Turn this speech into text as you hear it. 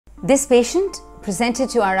This patient presented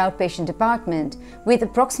to our outpatient department with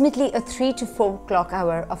approximately a 3 to 4 clock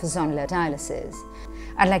hour of a zonular dialysis.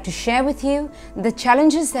 I'd like to share with you the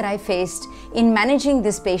challenges that I faced in managing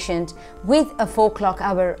this patient with a 4 clock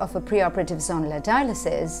hour of a preoperative zonular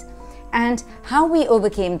dialysis and how we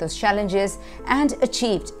overcame those challenges and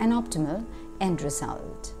achieved an optimal end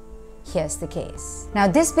result. Here's the case. Now,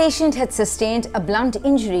 this patient had sustained a blunt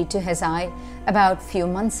injury to his eye about few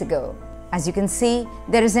months ago. As you can see,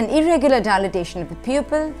 there is an irregular dilatation of the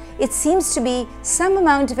pupil. It seems to be some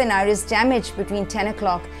amount of an iris damage between 10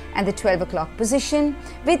 o'clock and the 12 o'clock position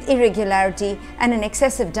with irregularity and an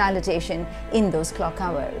excessive dilatation in those clock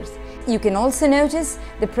hours. You can also notice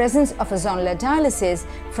the presence of a zonular dialysis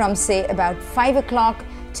from say about 5 o'clock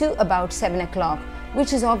to about 7 o'clock,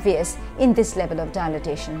 which is obvious in this level of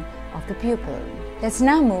dilatation of the pupil. Let's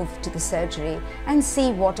now move to the surgery and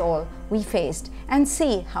see what all we faced and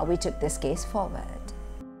see how we took this case forward.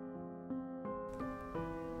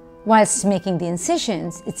 Whilst making the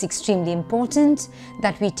incisions, it's extremely important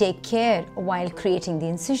that we take care while creating the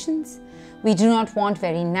incisions. We do not want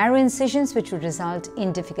very narrow incisions which would result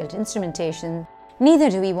in difficult instrumentation.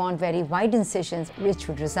 Neither do we want very wide incisions which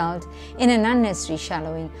would result in an unnecessary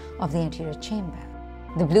shallowing of the anterior chamber.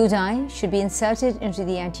 The blue dye should be inserted into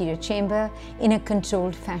the anterior chamber in a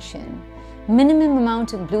controlled fashion. Minimum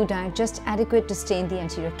amount of blue dye, just adequate to stain the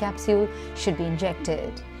anterior capsule, should be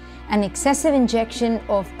injected. An excessive injection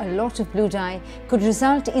of a lot of blue dye could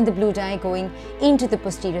result in the blue dye going into the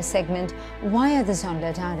posterior segment via the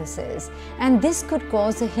zonular dialysis, and this could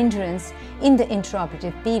cause a hindrance in the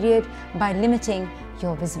intraoperative period by limiting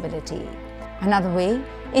your visibility. Another way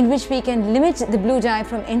in which we can limit the blue dye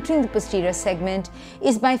from entering the posterior segment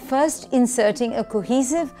is by first inserting a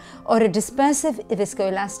cohesive or a dispersive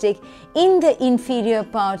viscoelastic in the inferior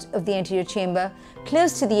part of the anterior chamber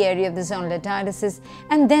close to the area of the zonular dialysis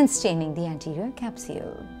and then staining the anterior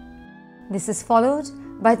capsule. This is followed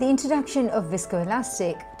by the introduction of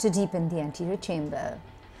viscoelastic to deepen the anterior chamber.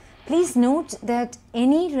 Please note that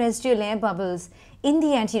any residual air bubbles in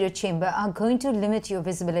the anterior chamber are going to limit your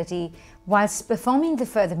visibility whilst performing the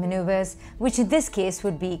further maneuvers, which in this case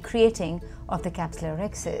would be creating of the capsular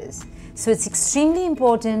rhexis. So it's extremely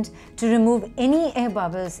important to remove any air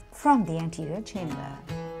bubbles from the anterior chamber.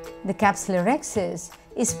 The capsular rhexis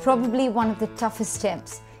is probably one of the toughest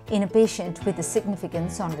steps in a patient with a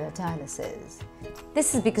significant zonular dialysis.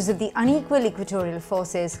 This is because of the unequal equatorial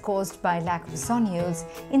forces caused by lack of zonules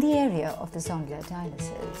in the area of the zonular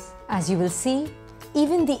dialysis. As you will see,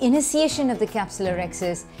 even the initiation of the capsular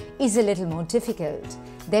rhexis is a little more difficult.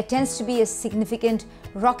 There tends to be a significant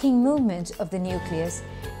rocking movement of the nucleus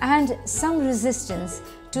and some resistance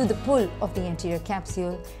to the pull of the anterior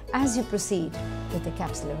capsule as you proceed with the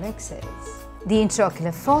capsular rhexis. The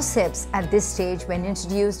intraocular forceps at this stage, when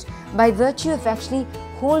introduced, by virtue of actually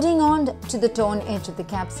holding on to the torn edge of the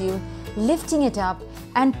capsule, lifting it up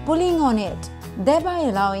and pulling on it, thereby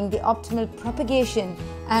allowing the optimal propagation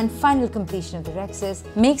and final completion of the rhexis,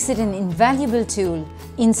 makes it an invaluable tool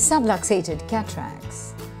in subluxated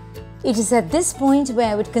cataracts. It is at this point where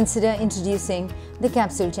I would consider introducing the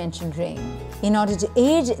capsule tension ring. In order to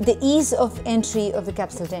aid the ease of entry of the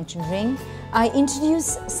capsule tension ring, I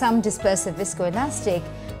introduce some dispersive viscoelastic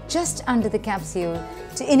just under the capsule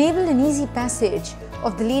to enable an easy passage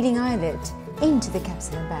of the leading eyelet into the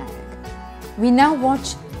capsular bag. We now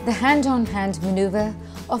watch the hand-on-hand maneuver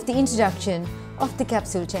of the introduction of the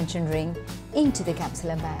capsule tension ring into the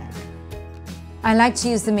capsular bag. I like to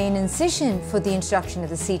use the main incision for the introduction of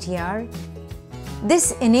the CTR.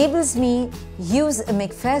 This enables me use a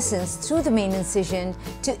McPherson's through the main incision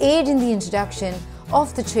to aid in the introduction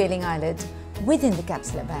of the trailing eyelid within the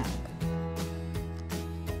capsular bag.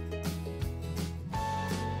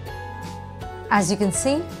 As you can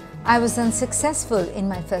see, I was unsuccessful in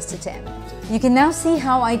my first attempt. You can now see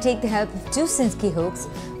how I take the help of two Sinskey hooks,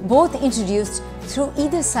 both introduced through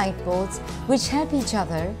either side ports, which help each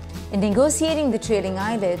other in negotiating the trailing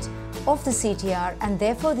eyelid of the CTR and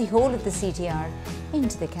therefore the whole of the CTR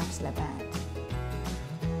into the capsular bag.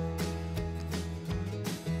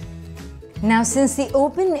 Now, since the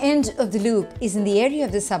open end of the loop is in the area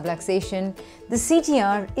of the subluxation, the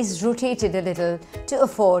CTR is rotated a little to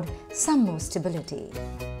afford some more stability.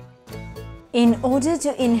 In order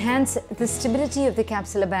to enhance the stability of the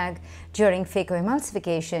capsular bag during phaco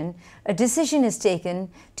emulsification, a decision is taken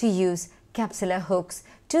to use capsular hooks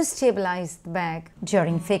to stabilize the bag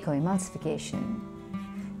during phaco emulsification.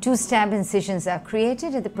 Two stab incisions are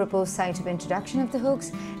created at the proposed site of introduction of the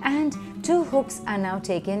hooks, and two hooks are now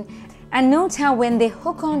taken. And note how when they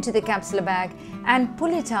hook onto the capsular bag and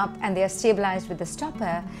pull it up and they are stabilized with the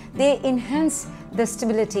stopper, they enhance the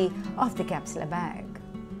stability of the capsular bag.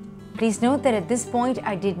 Please note that at this point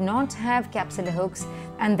I did not have capsular hooks,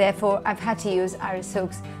 and therefore I've had to use iris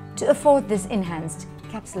hooks to afford this enhanced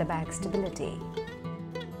capsular bag stability.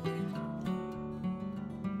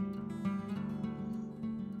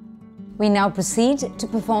 We now proceed to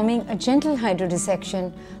performing a gentle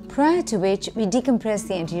hydrodissection, prior to which we decompress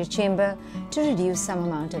the anterior chamber to reduce some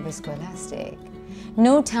amount of viscoelastic.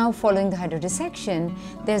 Note how following the hydrodissection,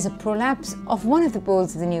 there's a prolapse of one of the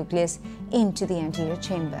poles of the nucleus into the anterior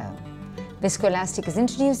chamber. Viscoelastic is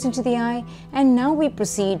introduced into the eye, and now we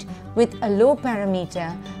proceed with a low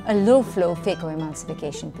parameter, a low flow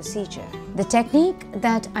phacoemulsification procedure. The technique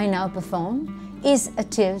that I now perform is a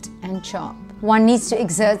tilt and chop. One needs to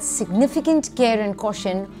exert significant care and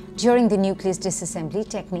caution during the nucleus disassembly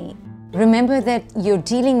technique. Remember that you're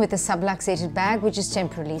dealing with a subluxated bag which is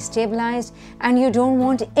temporarily stabilized, and you don't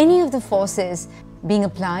want any of the forces being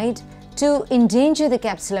applied to endanger the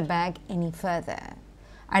capsular bag any further.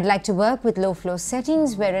 I'd like to work with low flow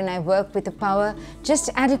settings wherein I work with a power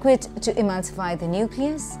just adequate to emulsify the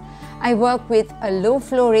nucleus. I work with a low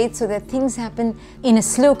flow rate so that things happen in a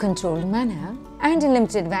slow controlled manner, and a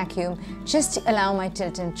limited vacuum just to allow my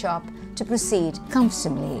tilt and chop to proceed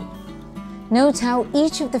comfortably. Note how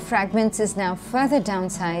each of the fragments is now further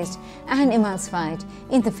downsized and emulsified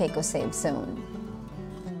in the phaco safe zone.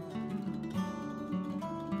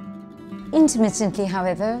 Intermittently,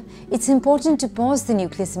 however, it's important to pause the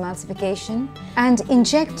nucleus emulsification and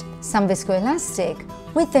inject some viscoelastic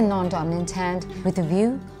with the non-dominant hand with a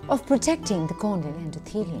view of protecting the corneal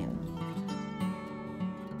endothelium.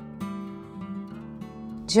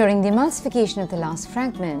 During the emulsification of the last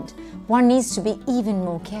fragment, one needs to be even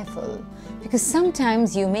more careful, because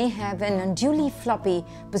sometimes you may have an unduly floppy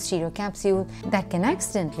posterior capsule that can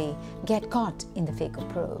accidentally get caught in the phaco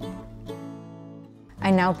probe. I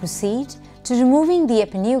now proceed to removing the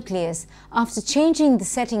epinucleus after changing the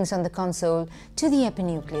settings on the console to the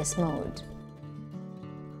epinucleus mode.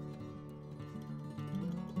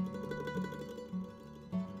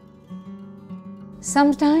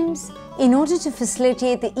 Sometimes, in order to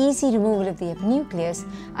facilitate the easy removal of the epinucleus,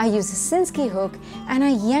 I use a Sinskey hook and I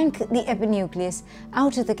yank the epinucleus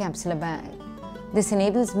out of the capsular bag. This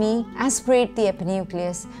enables me to aspirate the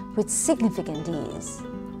epinucleus with significant ease.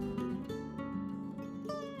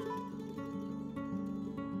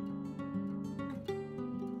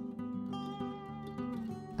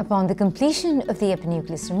 Upon the completion of the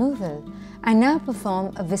epinucleus removal, I now perform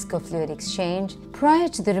a viscofluid exchange prior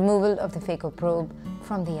to the removal of the phaco probe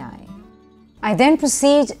from the eye. I then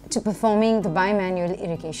proceed to performing the bimanual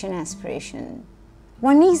irrigation aspiration.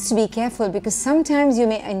 One needs to be careful because sometimes you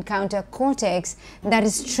may encounter cortex that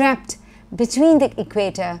is trapped between the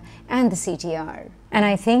equator and the CTR. And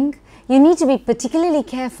I think you need to be particularly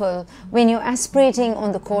careful when you're aspirating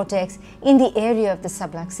on the cortex in the area of the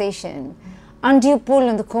subluxation. Undue pull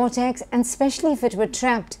on the cortex, and especially if it were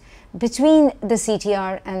trapped between the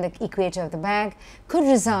CTR and the equator of the bag, could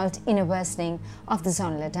result in a worsening of the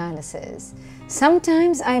zonular dialysis.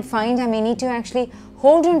 Sometimes I find I may need to actually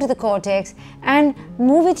hold on to the cortex and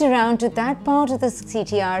move it around to that part of the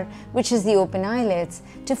CTR which is the open eyelids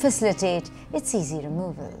to facilitate its easy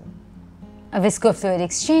removal. A viscofluid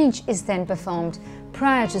exchange is then performed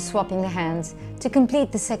prior to swapping the hands to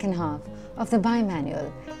complete the second half of the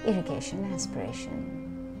bimanual irrigation aspiration.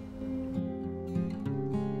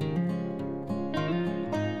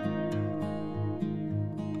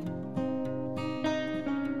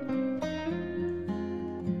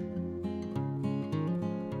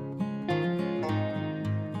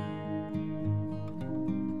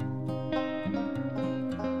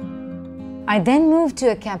 I then move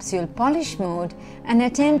to a capsule polish mode and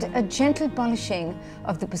attempt a gentle polishing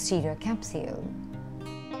of the posterior capsule.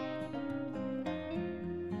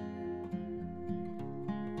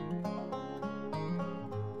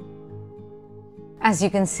 As you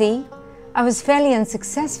can see, I was fairly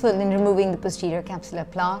unsuccessful in removing the posterior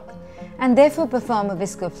capsular plaque and therefore perform a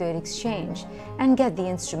viscofluid exchange and get the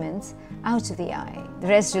instruments out of the eye. The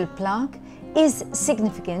residual plaque is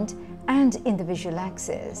significant and in the visual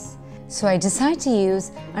axis. So I decide to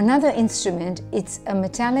use another instrument. It's a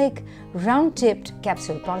metallic round-tipped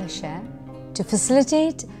capsule polisher to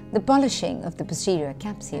facilitate the polishing of the posterior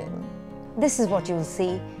capsule. This is what you will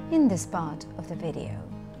see in this part of the video.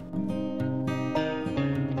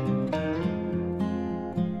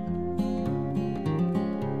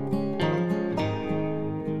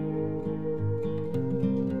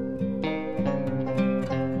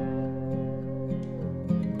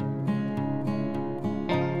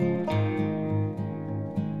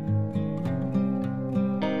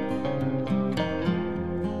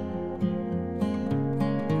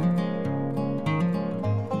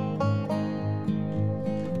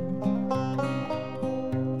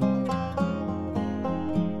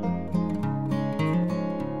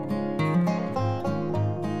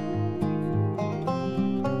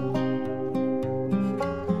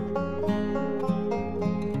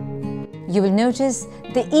 You will notice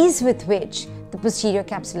the ease with which the posterior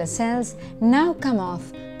capsular cells now come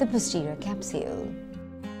off the posterior capsule.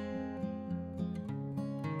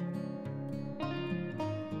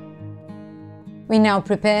 We now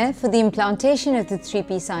prepare for the implantation of the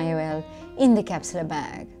 3-piece IOL in the capsular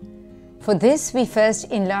bag. For this, we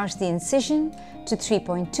first enlarge the incision to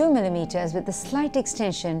 3.2 mm with a slight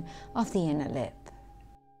extension of the inner lip.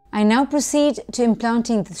 I now proceed to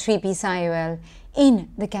implanting the 3-piece IOL in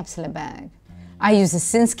the capsular bag. I use a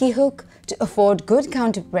Sinskey hook to afford good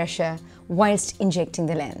counter pressure whilst injecting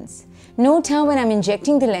the lens. Note how when I'm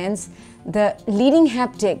injecting the lens, the leading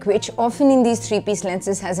haptic, which often in these 3-piece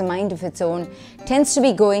lenses has a mind of its own, tends to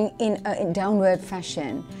be going in a downward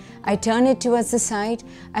fashion. I turn it towards the side,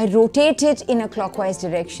 I rotate it in a clockwise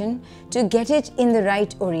direction to get it in the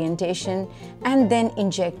right orientation and then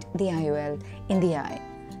inject the IOL in the eye.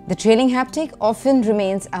 The trailing haptic often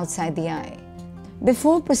remains outside the eye.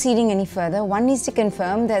 Before proceeding any further, one needs to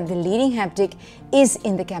confirm that the leading haptic is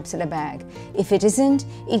in the capsular bag. If it isn't,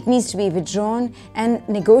 it needs to be withdrawn and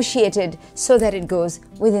negotiated so that it goes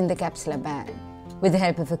within the capsular bag. With the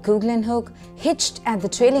help of a Kuglen hook hitched at the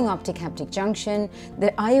trailing optic haptic junction,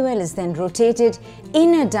 the IOL is then rotated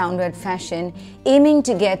in a downward fashion, aiming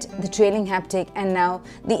to get the trailing haptic and now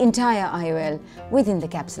the entire IOL within the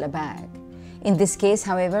capsular bag. In this case,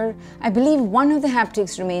 however, I believe one of the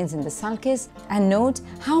haptics remains in the sulcus, and note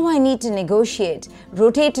how I need to negotiate,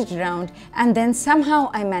 rotate it around, and then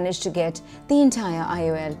somehow I manage to get the entire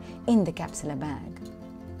IOL in the capsular bag.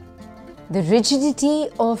 The rigidity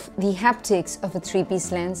of the haptics of a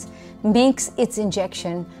 3-piece lens makes its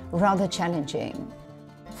injection rather challenging.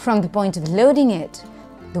 From the point of loading it,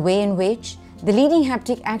 the way in which the leading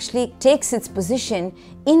haptic actually takes its position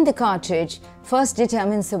in the cartridge first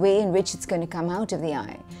determines the way in which it's going to come out of the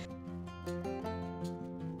eye.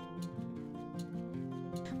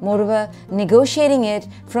 Moreover, negotiating it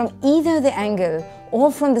from either the angle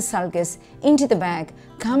or from the sulcus into the bag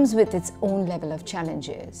comes with its own level of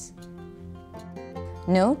challenges.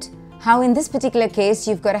 Note how in this particular case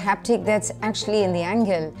you've got a haptic that's actually in the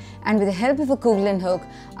angle, and with the help of a Kuglen hook,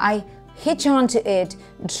 I hitch onto it,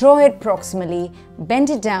 draw it proximally,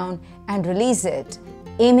 bend it down and release it,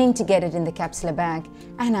 aiming to get it in the capsular bag,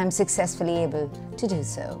 and I'm successfully able to do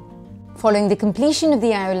so. Following the completion of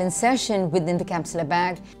the IOL insertion within the capsular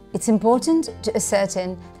bag, it's important to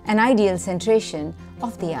ascertain an ideal centration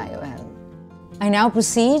of the IOL. I now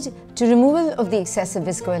proceed to removal of the excessive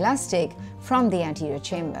viscoelastic from the anterior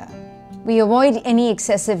chamber. We avoid any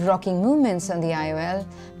excessive rocking movements on the IOL,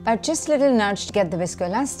 but just a little nudge to get the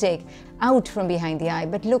viscoelastic out from behind the eye.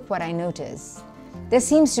 But look what I notice. There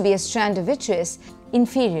seems to be a strand of vitreous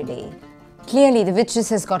inferiorly. Clearly, the vitreous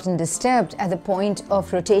has gotten disturbed at the point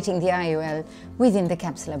of rotating the IOL within the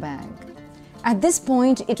capsular bag. At this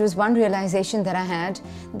point, it was one realization that I had,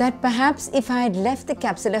 that perhaps if I had left the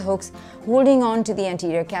capsular hooks holding on to the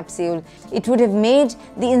anterior capsule, it would have made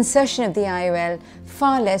the insertion of the IOL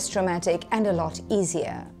far less traumatic and a lot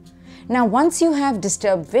easier. Now, once you have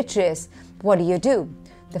disturbed vitreous, what do?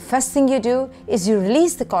 The first thing you do is you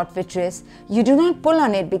release the caught vitreous. You do not pull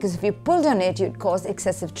on it, because if you pulled on it, you'd cause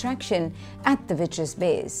excessive traction at the vitreous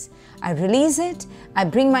base. I release it, I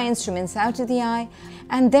bring my instruments out of the eye,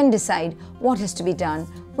 and then decide what has to be done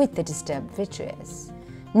with the disturbed vitreous.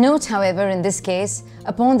 Note, however, in this case,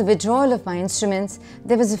 upon the withdrawal of my instruments,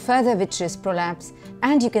 there was a further vitreous prolapse,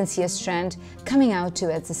 and you can see a strand coming out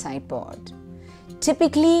towards the sideboard.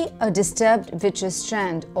 Typically, a disturbed vitreous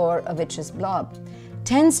strand or a vitreous blob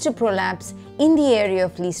tends to prolapse in the area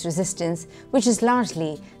of least resistance, which is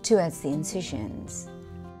largely towards the incisions.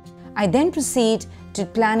 I then proceed to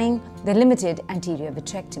planning the limited anterior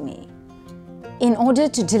vitrectomy. In order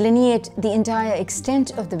to delineate the entire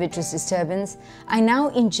extent of the vitreous disturbance, I now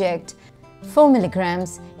inject 4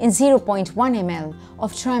 mg in 0.1 ml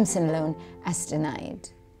of triamcinolone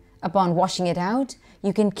acetonide. Upon washing it out,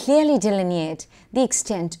 you can clearly delineate the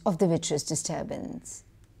extent of the vitreous disturbance.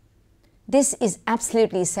 This is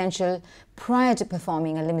absolutely essential prior to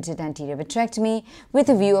performing a limited anterior vitrectomy, with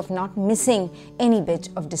a view of not missing any bit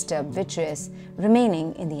of disturbed vitreous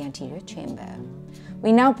remaining in the anterior chamber.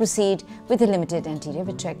 We now proceed with a limited anterior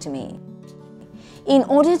vitrectomy. In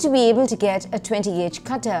order to be able to get a 20-gauge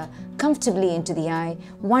cutter comfortably into the eye,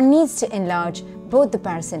 one needs to enlarge both the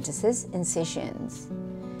paracentesis incisions.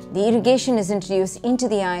 The irrigation is introduced into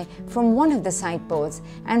the eye from one of the side ports,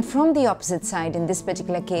 and from the opposite side, in this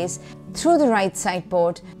particular case, through the right side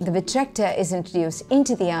port, the vitrector is introduced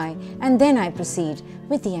into the eye, and then I proceed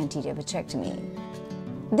with the anterior vitrectomy.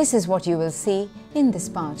 This is what you will see in this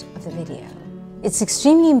part of the video. It's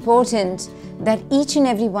extremely important that each and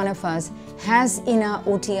every one of us has in our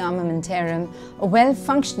OT armamentarum a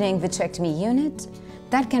well-functioning vitrectomy unit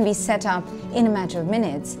that can be set up in a matter of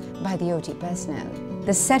minutes by the OT personnel.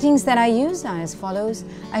 The settings that I use are as follows.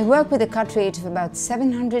 I work with a cut rate of about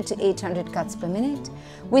 700 to 800 cuts per minute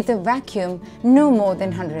with a vacuum no more than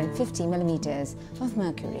 150 millimeters of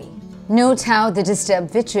mercury. Note how the disturbed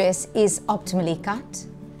vitreous is optimally cut.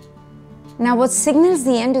 Now, what signals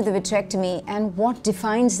the end of the vitrectomy and what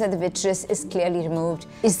defines that the vitreous is clearly removed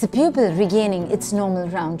is the pupil regaining its normal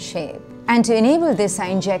round shape. And to enable this, I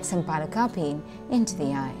inject some pilocarpine into the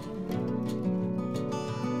eye.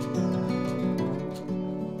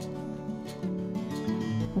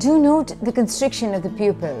 Do note the constriction of the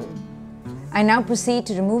pupil. I now proceed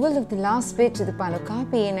to removal of the last bit of the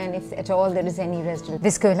pilocarpine, and if at all there is any residual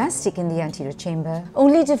viscoelastic in the anterior chamber,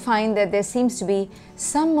 only to find that there seems to be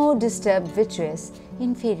some more disturbed vitreous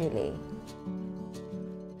inferiorly.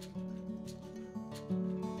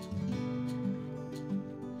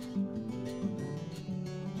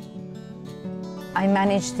 I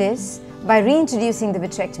manage this by reintroducing the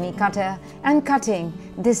vitrectomy cutter and cutting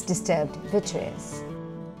this disturbed vitreous.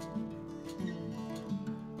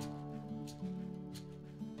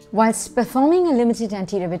 Whilst performing a limited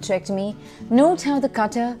anterior vitrectomy, note how the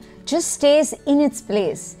cutter just stays in its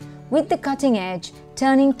place with the cutting edge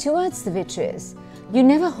turning towards the vitreous. You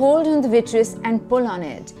never hold on the vitreous and pull on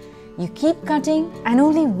it. You keep cutting, and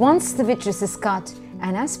only once the vitreous is cut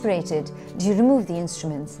and aspirated do you remove the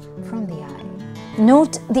instruments from the eye.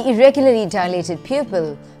 Note the irregularly dilated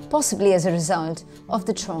pupil, possibly as a result of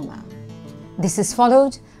the trauma. This is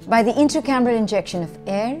followed by the intracameral injection of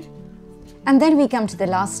air. And then we come to the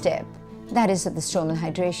last step, that is of the stromal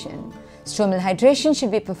hydration. Stromal hydration should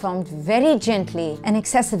be performed very gently, and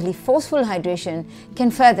excessively forceful hydration can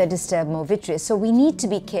further disturb more vitreous, so we need to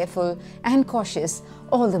be careful and cautious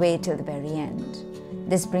all the way till the very end.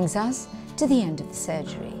 This brings us to the end of the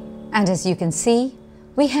surgery. And as you can see,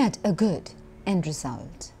 we had a good end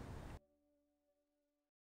result.